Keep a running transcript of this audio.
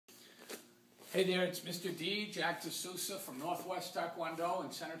Hey there, it's Mr. D, Jack D'Souza from Northwest Taekwondo in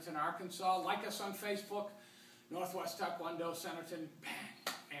Centerton, Arkansas. Like us on Facebook, Northwest Taekwondo, Centerton,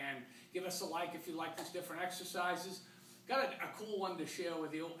 bang. And give us a like if you like these different exercises. Got a cool one to share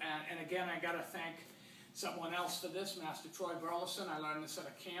with you. And again, I got to thank someone else for this, Master Troy Burleson. I learned this at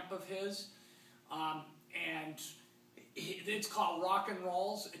a camp of his. It's called Rock and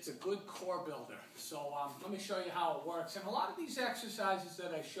Rolls. It's a good core builder. So let me show you how it works. And a lot of these exercises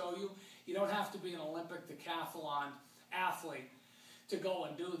that I show you, you don't have to be an Olympic decathlon athlete to go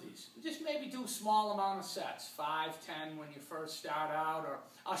and do these. Just maybe do a small amount of sets, 5, 10 when you first start out, or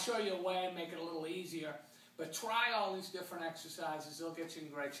I'll show you a way and make it a little easier. But try all these different exercises. They'll get you in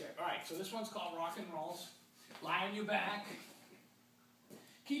great shape. All right, so this one's called Rock and Rolls. Lie on your back.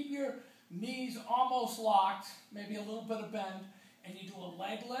 Keep your knees almost locked, maybe a little bit of bend, and you do a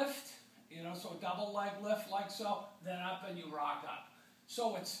leg lift, so a double leg lift like so, then up and you rock up.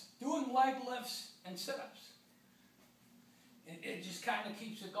 So it's doing leg lifts and sit-ups. It just kind of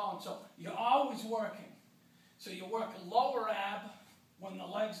keeps it going. So you're always working. So you work a lower ab when the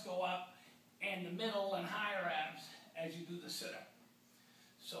legs go up, and the middle and higher abs as you do the sit-up.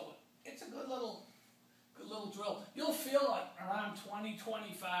 So it's a good little drill. You'll feel it around 20,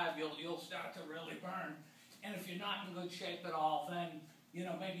 25. You'll start to really burn. And if you're not in good shape at all, then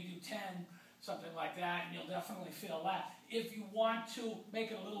maybe do 10, something like that, and you'll definitely feel that. If you want to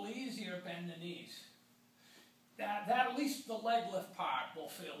make it a little easier, bend the knees. That at least the leg lift part will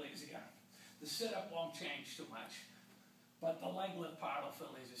feel easier. The sit-up won't change too much, but the leg lift part will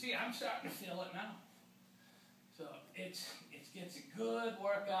feel easier. See, I'm starting to feel it now. So it gets a good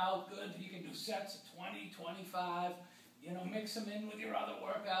workout, good. You can do sets of 20, 25, mix them in with your other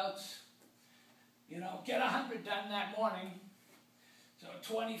workouts. Get 100 done that morning. So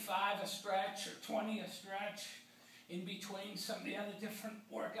 25 a stretch or 20 a stretch in between some of the other different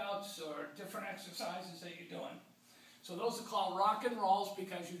workouts or different exercises that you're doing. So those are called rock and rolls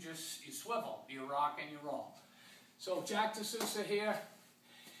because you swivel, you rock and you roll. So Jack D'Souza here.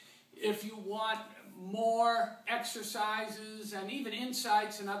 If you want more exercises and even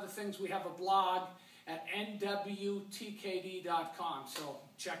insights and other things, we have a blog at nwtkd.com. So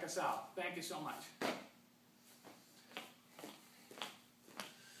check us out. Thank you so much.